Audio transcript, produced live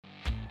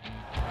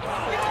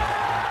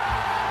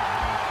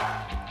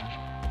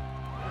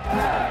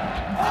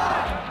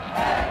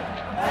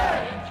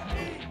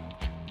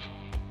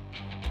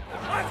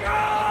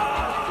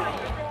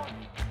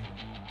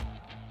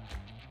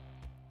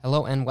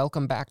and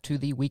welcome back to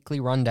the Weekly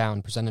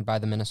Rundown presented by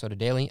the Minnesota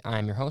Daily.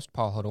 I'm your host,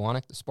 Paul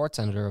Hodowanek, the sports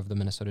editor of the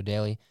Minnesota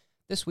Daily.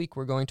 This week,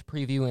 we're going to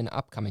preview an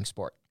upcoming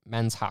sport,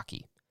 men's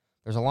hockey.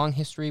 There's a long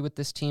history with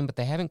this team, but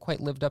they haven't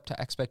quite lived up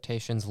to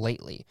expectations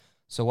lately.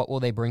 So what will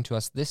they bring to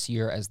us this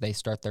year as they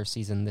start their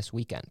season this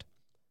weekend?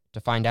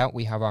 To find out,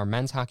 we have our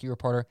men's hockey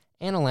reporter,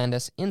 Anna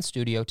Landis, in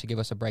studio to give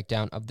us a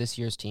breakdown of this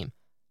year's team.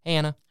 Hey,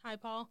 Anna. Hi,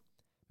 Paul.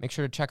 Make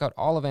sure to check out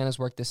all of Anna's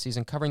work this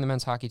season covering the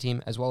men's hockey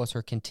team, as well as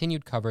her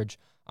continued coverage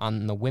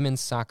on the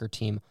women's soccer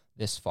team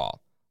this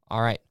fall.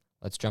 All right,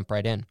 let's jump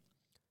right in.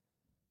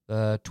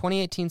 The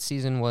 2018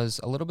 season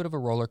was a little bit of a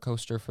roller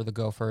coaster for the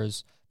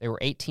Gophers. They were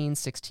 18,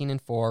 16,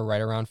 and 4,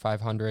 right around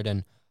 500,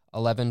 and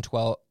 11,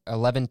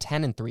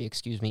 10, and 3,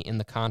 in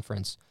the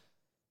conference.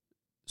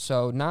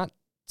 So not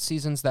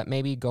seasons that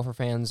maybe Gopher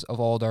fans of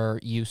old are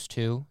used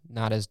to,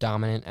 not as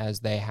dominant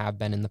as they have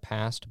been in the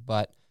past,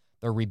 but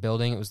they're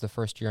rebuilding. It was the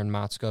first year in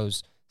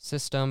Motzko's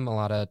system. A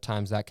lot of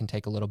times that can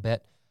take a little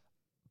bit.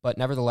 But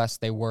nevertheless,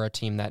 they were a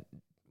team that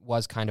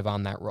was kind of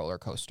on that roller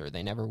coaster.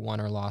 They never won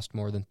or lost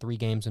more than 3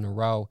 games in a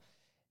row.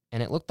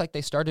 And it looked like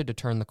they started to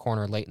turn the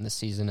corner late in the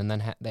season, and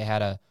then they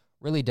had a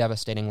really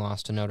devastating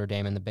loss to Notre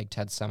Dame in the Big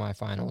Ten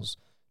semifinals,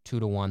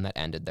 2-1, that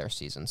ended their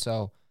season.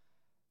 So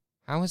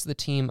how has the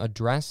team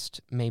addressed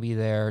maybe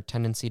their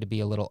tendency to be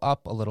a little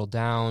up, a little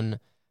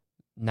down,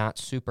 not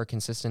super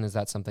consistent? Is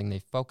that something they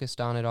focused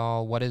on at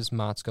all? What has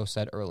Motzko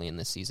said early in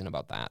this season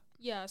about that?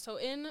 Yeah, so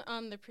in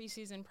the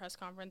preseason press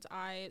conference,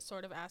 I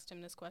sort of asked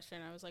him this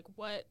question. I was like,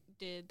 what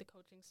did the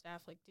coaching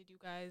staff, did you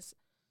guys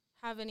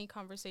have any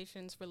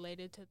conversations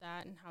related to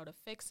that and how to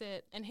fix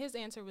it? And his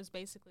answer was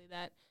basically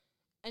that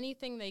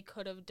anything they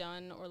could have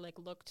done or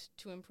looked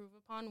to improve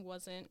upon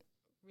wasn't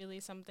really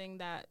something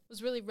that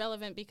was really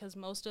relevant because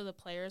most of the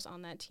players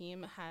on that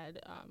team had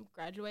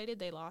graduated.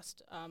 They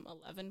lost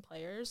 11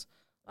 players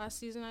last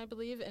season, I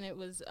believe, and it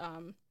was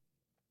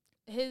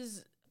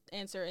his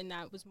answer in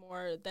that was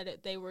more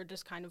that they were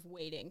just kind of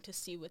waiting to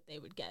see what they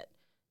would get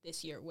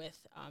this year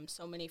with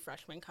so many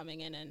freshmen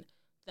coming in and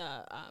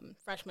the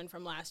freshmen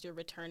from last year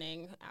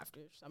returning after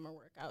summer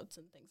workouts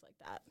and things like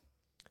that.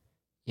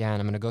 Yeah,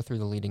 and I'm going to go through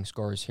the leading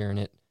scorers here,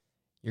 and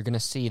you're going to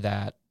see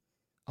that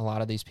a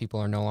lot of these people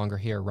are no longer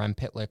here. Rem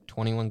Pitlick,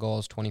 21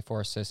 goals,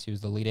 24 assists. He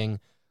was the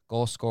leading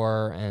goal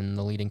scorer and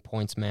the leading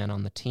points man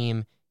on the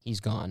team.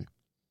 He's gone.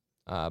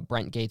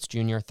 Brent Gates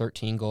Jr.,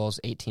 13 goals,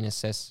 18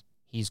 assists.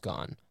 He's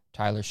gone.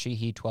 Tyler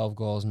Sheehy, 12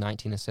 goals,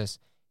 19 assists.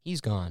 He's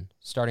gone.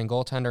 Starting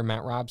goaltender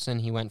Matt Robson,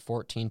 he went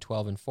 14,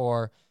 12, and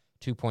 4,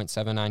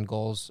 2.79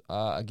 goals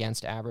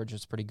against average.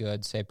 It's pretty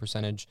good. Save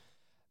percentage,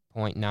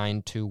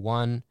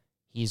 .921.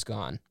 He's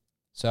gone.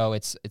 So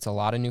it's a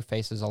lot of new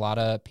faces, a lot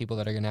of people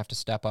that are going to have to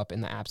step up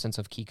in the absence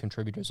of key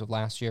contributors of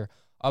last year.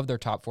 Of their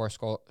top 4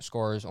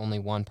 scorers, only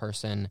one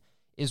person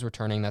is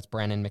returning. That's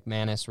Brandon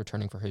McManus,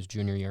 returning for his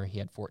junior year. He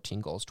had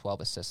 14 goals, 12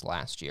 assists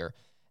last year.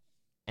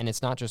 And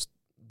it's not just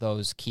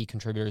those key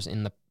contributors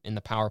in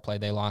the power play.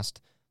 They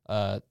lost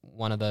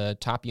one of the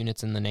top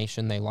units in the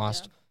nation. They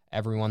lost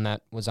everyone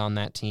that was on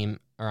that team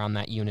or on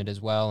that unit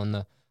as well. And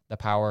the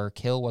power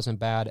kill wasn't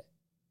bad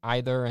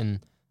either.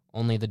 And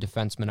only the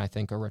defensemen, I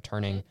think, are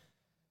returning.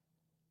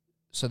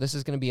 So this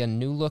is going to be a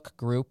new look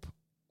group.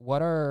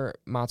 What are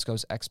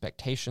Motzko's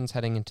expectations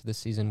heading into the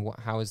season?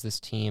 How is this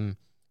team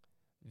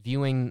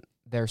viewing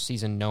their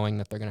season, knowing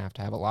that they're going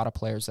to have a lot of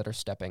players that are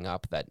stepping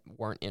up that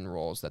weren't in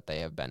roles that they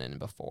have been in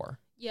before?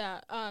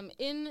 Yeah,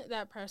 in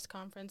that press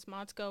conference,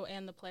 Motzko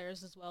and the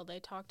players as well, they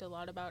talked a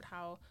lot about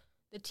how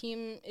the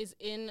team is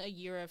in a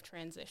year of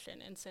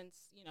transition. And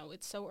since,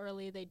 it's so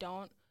early, they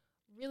don't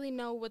really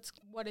know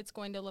what it's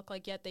going to look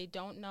like yet. They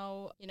don't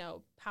know,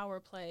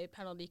 power play,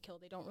 penalty kill.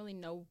 They don't really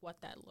know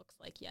what that looks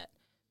like yet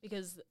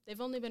because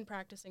they've only been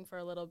practicing for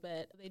a little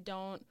bit. They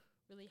don't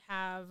really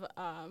have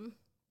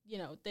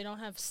they don't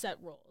have set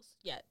roles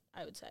yet,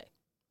 I would say.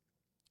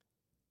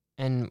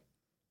 And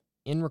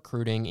in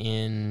recruiting,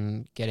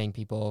 in getting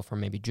people from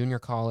maybe junior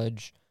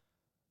college,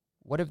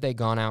 what have they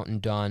gone out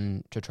and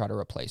done to try to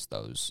replace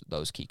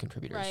those key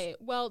contributors? Right.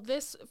 Well,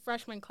 this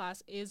freshman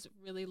class is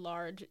really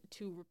large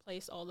to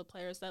replace all the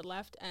players that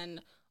left,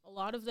 and a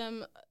lot of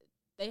them,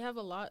 they have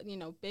a lot,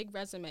 big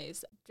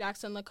resumes.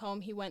 Jackson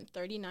Lacombe, he went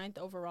 39th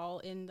overall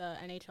in the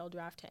NHL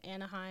draft to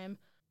Anaheim.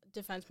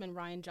 Defenseman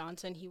Ryan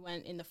Johnson, he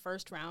went in the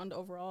first round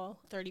overall,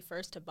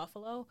 31st to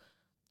Buffalo.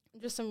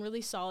 Just some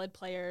really solid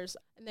players.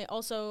 And they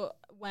also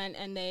went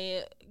and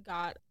they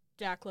got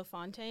Jack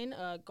LaFontaine,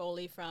 a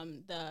goalie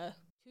from the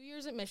 2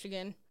 years at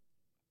Michigan,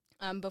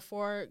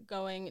 before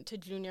going to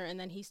junior, and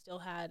then he still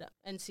had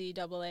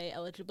NCAA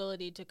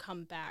eligibility to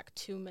come back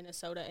to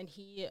Minnesota, and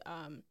he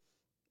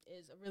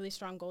is a really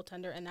strong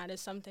goaltender, and that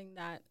is something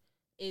that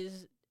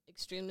is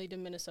extremely to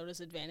Minnesota's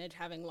advantage,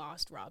 having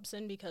lost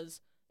Robson,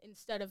 because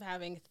instead of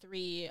having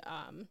 3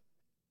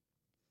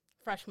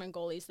 freshman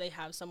goalies, they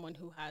have someone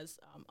who has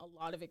a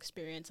lot of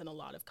experience and a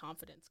lot of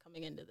confidence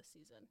coming into the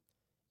season.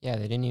 Yeah,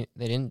 they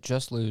didn't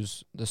just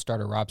lose the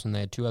starter Robson. They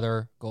had 2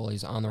 other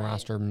goalies on the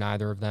roster.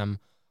 Neither of them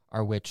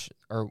are which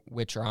are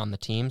on the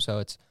team, so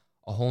it's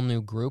a whole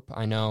new group.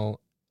 I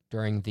know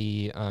during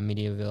the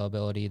media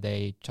availability.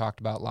 They talked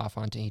about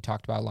LaFontaine. He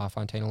talked about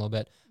LaFontaine a little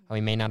bit, how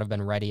he may not have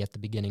been ready at the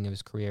beginning of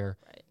his career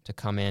to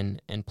come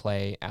in and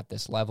play at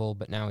this level,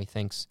 but now he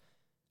thinks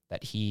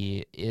that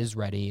he is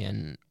ready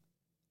and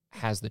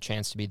has the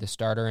chance to be the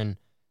starter. And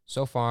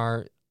so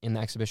far in the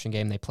exhibition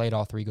game, they played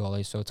all three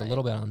goalies, so it's a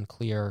little bit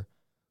unclear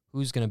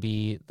who's going to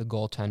be the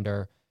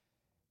goaltender.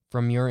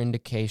 From your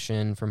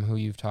indication, from who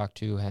you've talked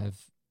to, have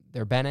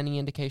there been any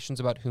indications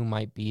about who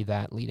might be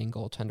that leading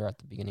goaltender at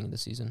the beginning of the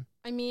season?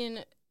 I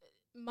mean,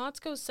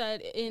 Motzko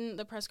said in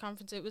the press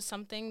conference it was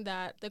something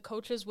that the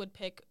coaches would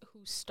pick who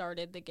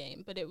started the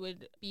game, but it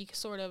would be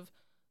sort of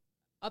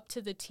up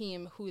to the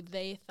team who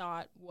they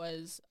thought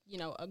was,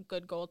 a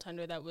good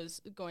goaltender that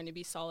was going to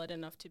be solid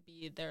enough to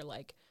be their,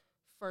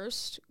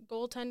 first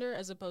goaltender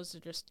as opposed to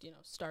just,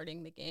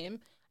 starting the game.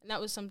 And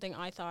that was something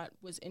I thought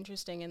was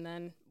interesting. And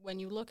then when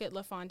you look at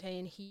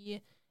LaFontaine,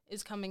 he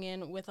is coming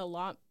in with a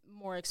lot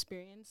more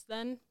experience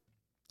than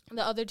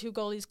the other two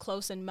goalies,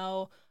 Close and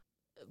Mo.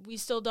 We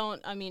still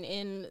don't,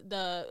 in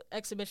the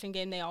exhibition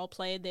game, they all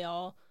played, they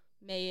all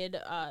made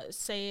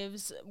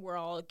saves, we're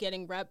all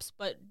getting reps,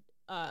 but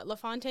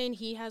LaFontaine,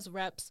 he has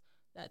reps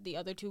that the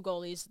other two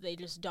goalies, they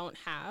just don't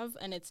have,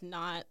 and it's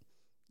not,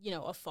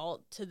 a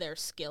fault to their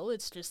skill.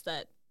 It's just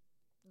that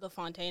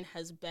LaFontaine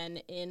has been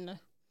in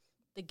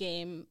the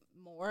game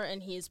more,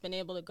 and he's been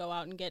able to go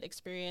out and get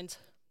experience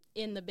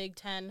in the Big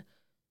Ten,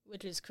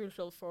 which is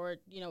crucial for,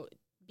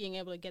 being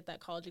able to get that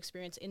college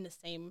experience in the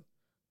same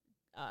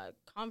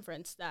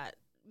conference that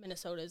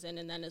Minnesota's in,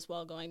 and then as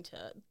well going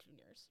to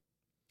juniors.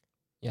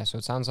 Yeah, so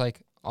it sounds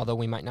like, although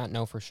we might not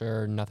know for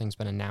sure, nothing's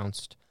been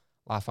announced,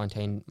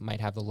 LaFontaine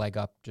might have the leg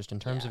up just in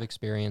terms of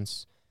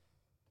experience,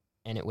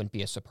 and it wouldn't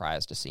be a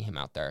surprise to see him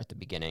out there at the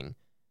beginning.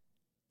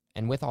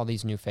 And with all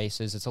these new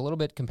faces, it's a little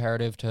bit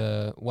comparative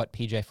to what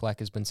PJ Fleck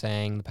has been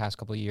saying the past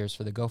couple of years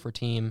for the Gopher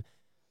team,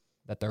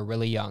 that they're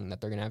really young,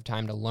 that they're going to have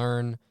time to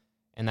learn,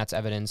 and that's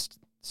evidenced.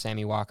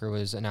 Sammy Walker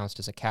was announced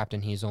as a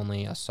captain. He's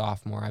only a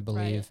sophomore, I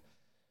believe. Right.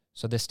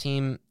 So this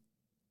team,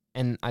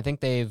 and I think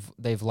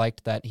they've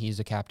liked that he's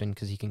a captain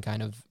because he can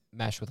kind of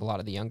mesh with a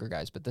lot of the younger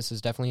guys, but this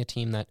is definitely a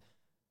team that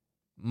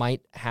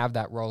might have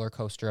that roller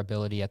coaster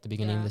ability at the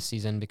beginning of the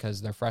season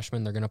because they're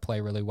freshmen. They're going to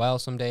play really well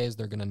some days.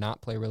 They're going to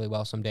not play really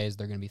well some days.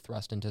 They're going to be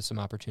thrust into some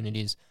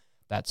opportunities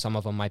that some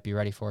of them might be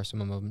ready for,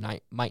 some of them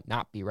might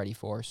not be ready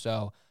for.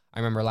 So I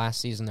remember last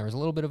season there was a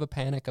little bit of a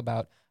panic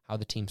about how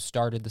the team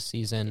started the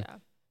season. Yeah.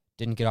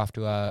 Didn't get off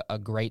to a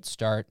great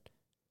start.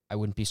 I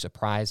wouldn't be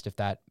surprised if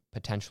that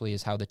potentially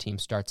is how the team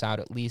starts out,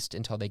 at least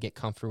until they get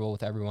comfortable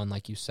with everyone.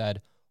 Like you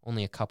said,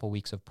 only a couple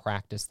weeks of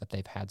practice that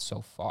they've had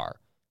so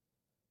far.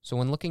 So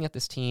when looking at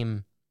this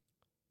team,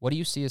 what do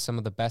you see as some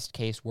of the best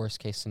case, worst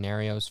case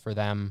scenarios for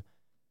them?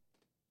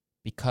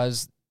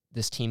 Because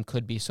this team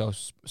could be so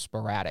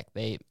sporadic.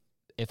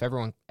 If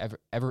everyone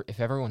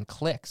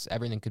clicks,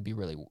 everything could be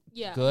really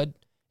good.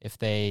 If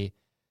they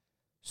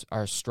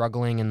are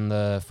struggling and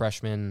the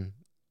freshmen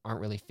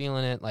aren't really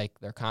feeling it, like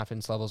their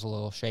confidence level's a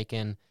little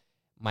shaken,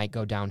 might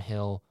go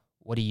downhill.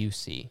 What do you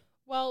see?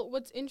 Well,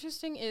 what's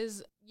interesting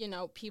is,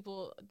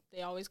 people,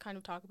 they always kind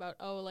of talk about,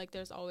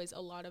 there's always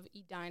a lot of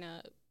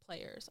Edina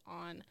players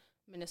on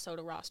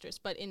Minnesota rosters.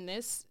 But in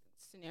this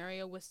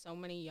scenario with so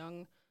many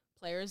young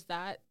players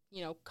that,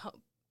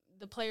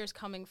 the players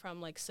coming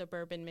from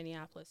suburban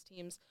Minneapolis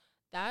teams,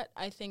 that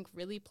I think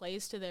really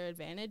plays to their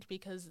advantage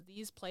because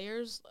these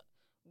players,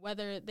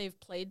 whether they've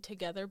played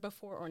together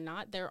before or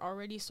not, they're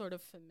already sort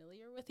of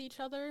familiar with each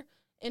other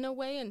in a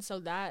way. And so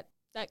that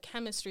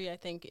chemistry, I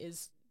think,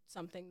 is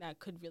something that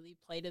could really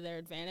play to their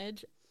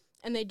advantage.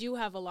 And they do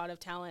have a lot of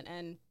talent.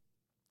 And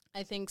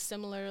I think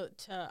similar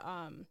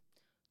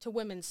to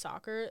women's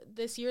soccer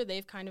this year,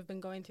 they've kind of been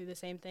going through the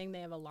same thing.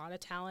 They have a lot of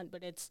talent,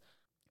 but it's,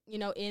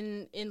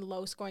 in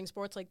low-scoring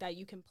sports like that,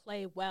 you can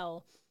play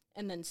well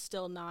and then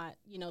still not,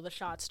 the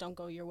shots don't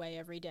go your way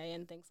every day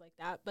and things like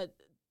that. But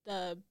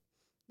the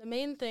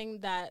main thing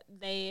that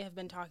they have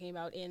been talking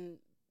about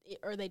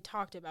they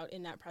talked about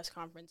in that press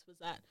conference was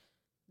that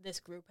this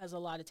group has a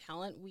lot of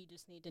talent. We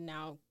just need to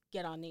now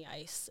get on the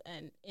ice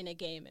and in a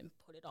game and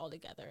put it all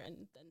together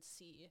and then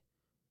see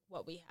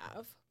what we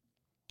have.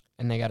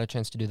 And they got a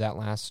chance to do that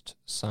last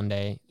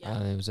Sunday.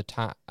 Yeah. It was a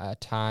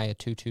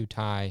 2-2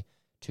 tie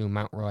to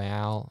Mount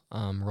Royal,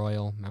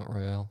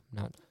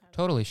 not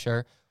totally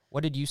sure.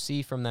 What did you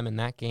see from them in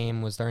that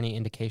game? Was there any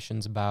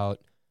indications about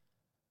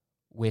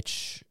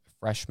which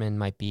freshman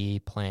might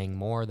be playing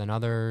more than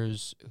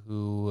others,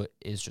 who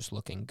is just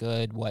looking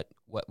good, what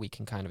we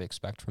can kind of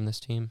expect from this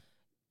team?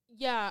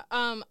 Yeah,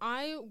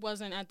 I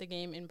wasn't at the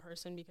game in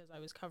person because I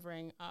was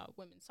covering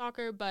women's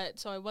soccer, but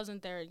so I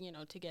wasn't there,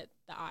 to get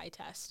the eye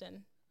test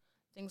and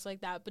things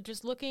like that. But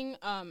just looking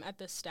at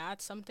the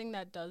stats, something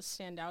that does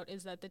stand out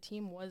is that the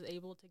team was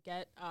able to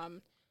get,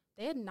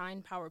 they had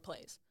 9 power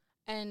plays.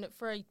 And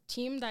for a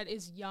team that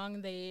is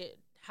young, they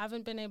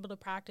haven't been able to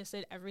practice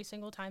it every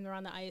single time they're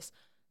on the ice.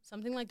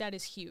 Something like that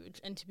is huge.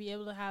 And to be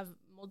able to have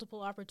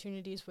multiple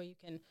opportunities where you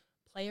can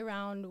play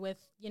around with,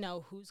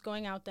 who's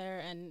going out there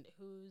and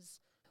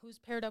who's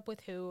paired up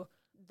with who,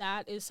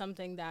 that is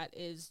something that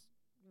is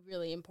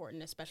really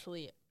important,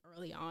 especially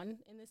early on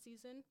in the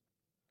season,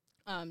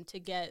 to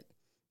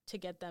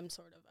get them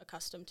sort of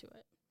accustomed to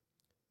it.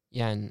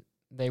 Yeah, and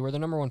they were the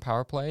number one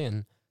power play,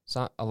 and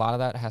so a lot of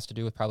that has to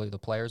do with probably the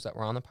players that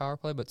were on the power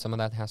play, but some of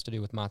that has to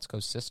do with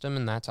Motzko's system,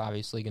 and that's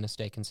obviously going to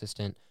stay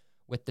consistent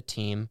with the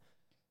team.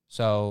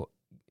 So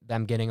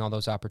them getting all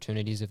those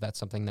opportunities, if that's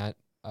something that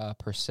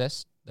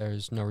persists,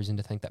 there's no reason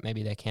to think that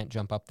maybe they can't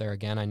jump up there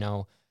again. I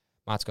know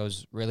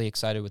Motzko's really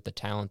excited with the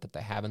talent that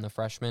they have in the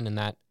freshmen, and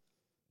that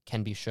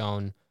can be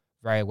shown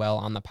very well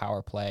on the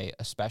power play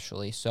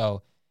especially.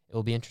 So it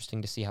will be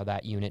interesting to see how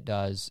that unit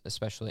does,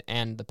 especially,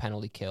 and the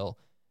penalty kill,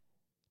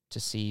 to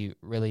see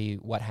really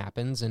what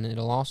happens. And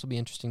it'll also be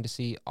interesting to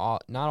see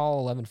not all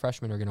 11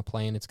 freshmen are going to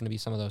play, and it's going to be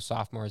some of those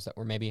sophomores that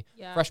were maybe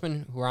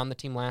freshmen who were on the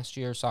team last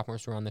year,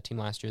 sophomores who were on the team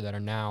last year that are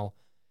now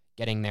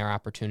getting their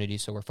opportunity.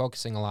 So we're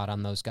focusing a lot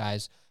on those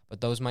guys, but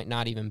those might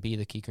not even be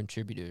the key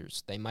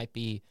contributors. They might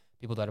be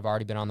people that have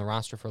already been on the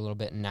roster for a little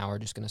bit and now are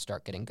just going to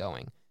start getting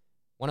going.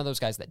 One of those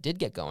guys that did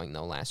get going,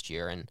 though, last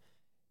year, and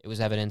it was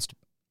evidenced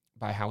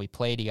by how he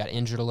played, he got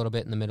injured a little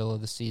bit in the middle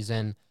of the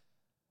season,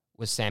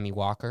 was Sammy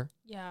Walker.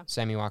 Yeah.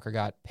 Sammy Walker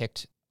got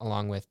picked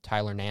along with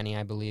Tyler Nanny,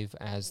 I believe,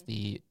 as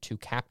the two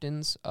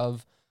captains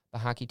of the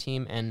hockey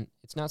team. And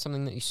it's not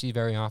something that you see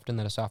very often,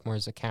 that a sophomore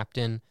is a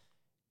captain.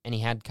 And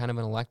he had kind of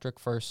an electric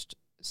first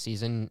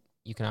season.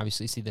 You can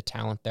obviously see the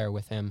talent there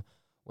with him.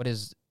 What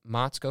is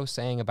Motzko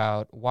saying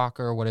about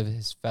Walker? What have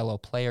his fellow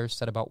players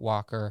said about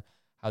Walker?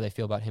 How they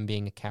feel about him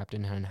being a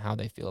captain, and how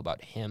they feel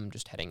about him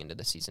just heading into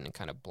the season and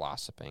kind of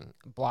blossoming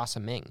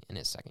in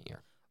his second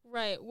year.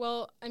 Right.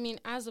 Well, I mean,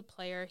 as a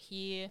player,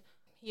 he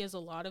has a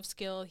lot of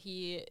skill.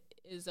 He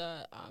is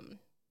a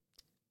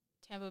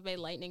Tampa Bay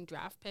Lightning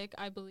draft pick,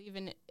 I believe.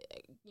 And,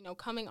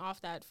 coming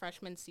off that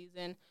freshman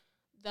season,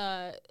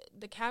 the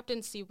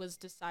captaincy was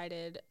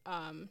decided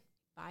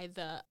by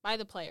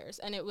the players.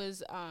 And it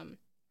was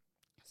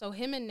so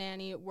him and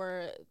Nanny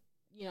were,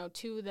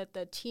 two that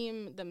the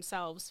team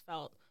themselves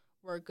felt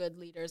were good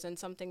leaders. And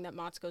something that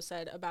Motzko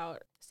said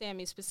about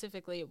Sammy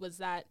specifically was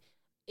that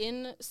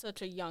in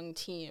such a young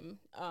team,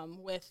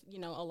 with,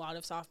 a lot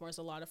of sophomores,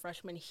 a lot of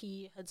freshmen,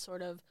 he had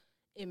sort of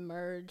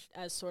emerged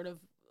as sort of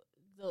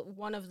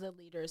one of the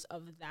leaders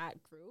of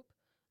that group.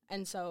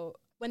 And so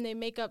when they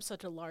make up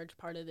such a large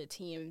part of the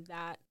team,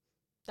 that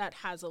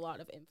has a lot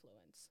of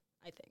influence,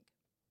 I think.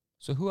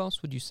 So who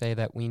else would you say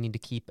that we need to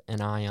keep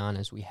an eye on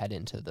as we head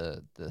into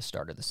the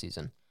start of the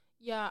season?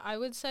 Yeah, I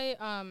would say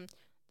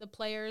the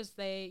players,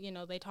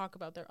 they talk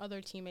about their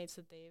other teammates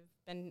that they've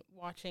been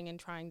watching and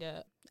trying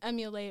to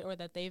emulate or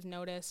that they've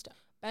noticed.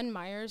 Ben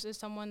Myers is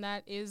someone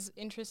that is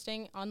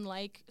interesting,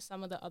 unlike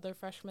some of the other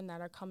freshmen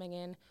that are coming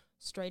in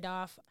straight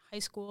off high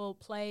school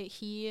play.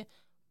 He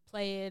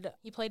played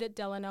at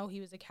Delano.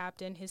 He was a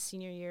captain his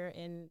senior year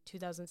in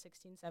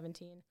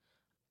 2016-17.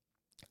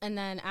 And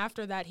then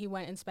after that, he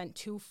went and spent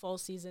 2 full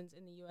seasons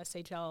in the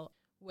USHL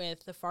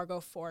with the Fargo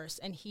Force,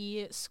 and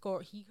he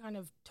kind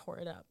of tore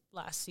it up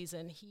last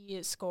season.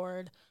 He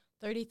scored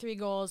 33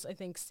 goals, I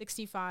think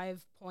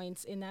 65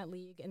 points in that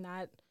league, and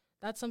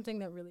that's something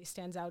that really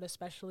stands out,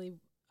 especially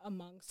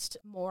amongst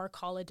more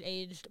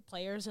college-aged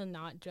players and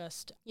not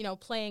just,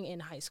 playing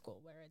in high school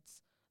where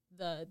it's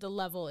the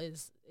level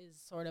is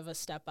sort of a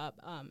step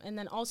up. And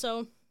then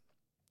also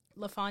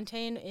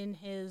LaFontaine in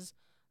his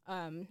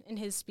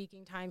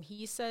speaking time,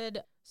 he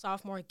said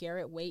sophomore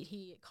Garrett Waite,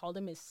 he called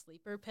him his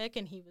sleeper pick,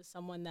 and he was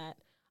someone that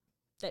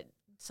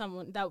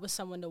was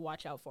someone to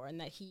watch out for,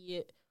 and that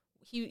he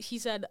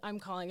said, I'm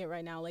calling it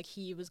right now, like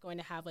he was going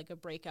to have like a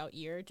breakout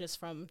year just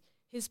from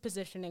his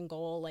position in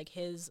goal, like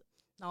his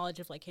knowledge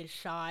of like his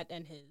shot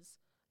and his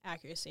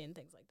accuracy and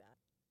things like that.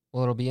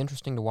 Well, it'll be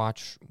interesting to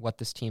watch what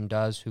this team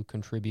does, who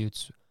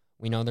contributes.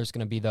 We know there's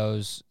going to be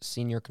those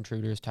senior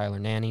contributors, Tyler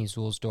Nanny,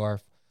 Zulsdorf,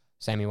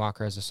 Sammy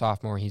Walker as a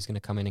sophomore. He's going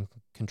to come in and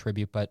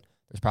contribute, but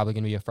there's probably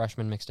going to be a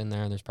freshman mixed in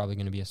there. There's probably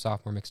going to be a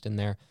sophomore mixed in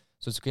there.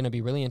 So it's going to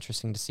be really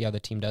interesting to see how the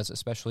team does,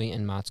 especially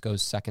in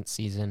Motzko's second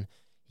season.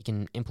 He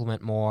can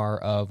implement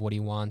more of what he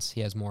wants.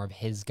 He has more of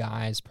his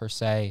guys, per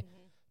se,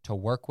 to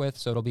work with.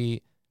 So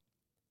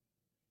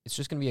it's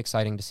just going to be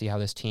exciting to see how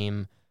this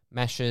team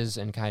meshes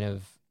and kind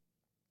of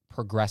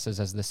progresses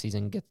as the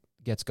season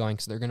gets going,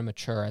 because they're going to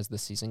mature as the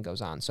season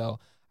goes on. So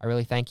I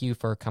really thank you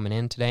for coming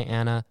in today,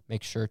 Anna.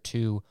 Make sure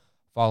to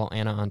follow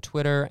Anna on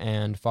Twitter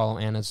and follow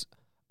Anna's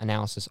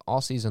analysis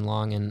all season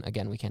long. And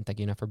again, we can't thank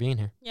you enough for being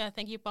here. Yeah,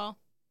 thank you, Paul.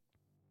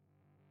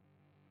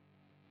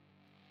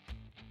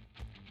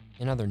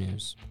 In other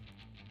news,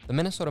 the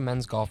Minnesota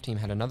men's golf team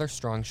had another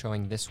strong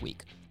showing this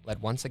week, led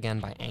once again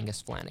by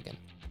Angus Flanagan.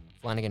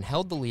 Flanagan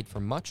held the lead for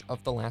much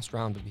of the last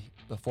round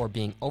before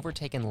being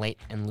overtaken late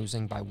and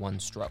losing by 1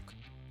 stroke.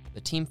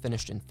 The team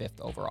finished in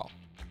 5th overall.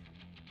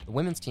 The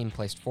women's team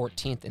placed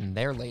 14th in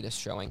their latest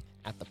showing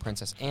at the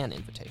Princess Anne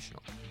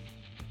Invitational.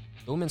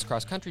 The women's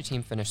cross-country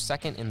team finished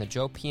 2nd in the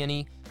Joe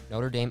Peony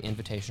Notre Dame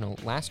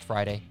Invitational last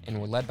Friday and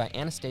were led by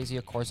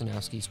Anastasia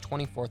Korzanowski's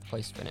 24th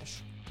place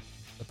finish.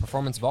 The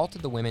performance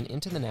vaulted the women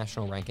into the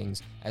national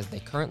rankings as they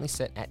currently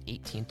sit at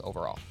 18th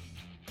overall.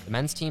 The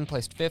men's team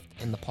placed 5th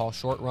in the Paul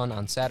Short Run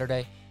on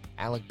Saturday.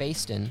 Alec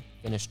Baston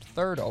finished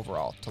 3rd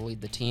overall to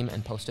lead the team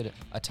and posted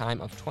a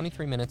time of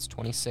 23 minutes,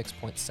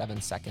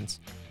 26.7 seconds,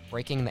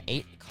 breaking the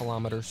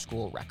 8-kilometer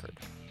school record.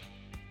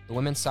 The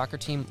women's soccer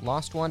team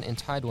lost one and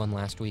tied one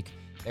last week.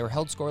 They were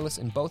held scoreless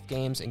in both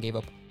games and gave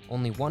up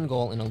only 1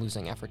 goal in a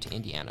losing effort to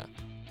Indiana.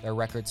 Their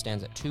record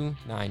stands at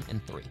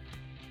 2-9-3. The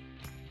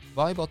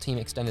volleyball team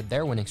extended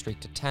their winning streak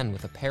to 10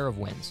 with a pair of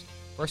wins.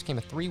 First came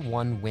a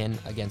 3-1 win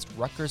against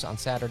Rutgers on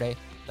Saturday,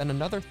 then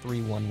another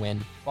 3-1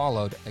 win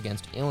followed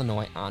against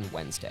Illinois on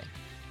Wednesday.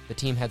 The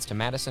team heads to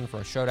Madison for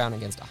a showdown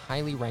against a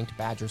highly ranked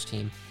Badgers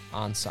team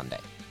on Sunday.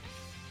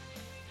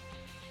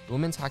 The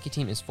women's hockey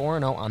team is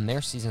 4-0 on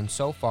their season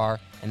so far,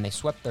 and they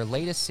swept their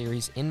latest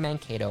series in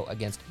Mankato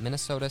against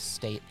Minnesota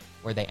State,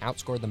 where they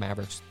outscored the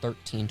Mavericks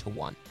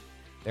 13-1.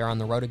 They're on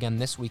the road again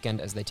this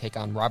weekend as they take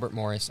on Robert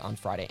Morris on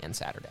Friday and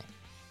Saturday.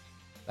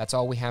 That's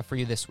all we have for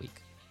you this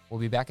week. We'll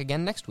be back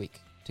again next week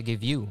to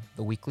give you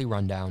the weekly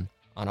rundown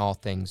on all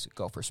things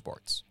Gopher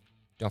sports.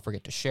 Don't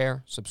forget to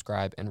share,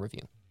 subscribe, and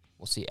review.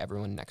 We'll see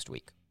everyone next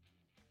week.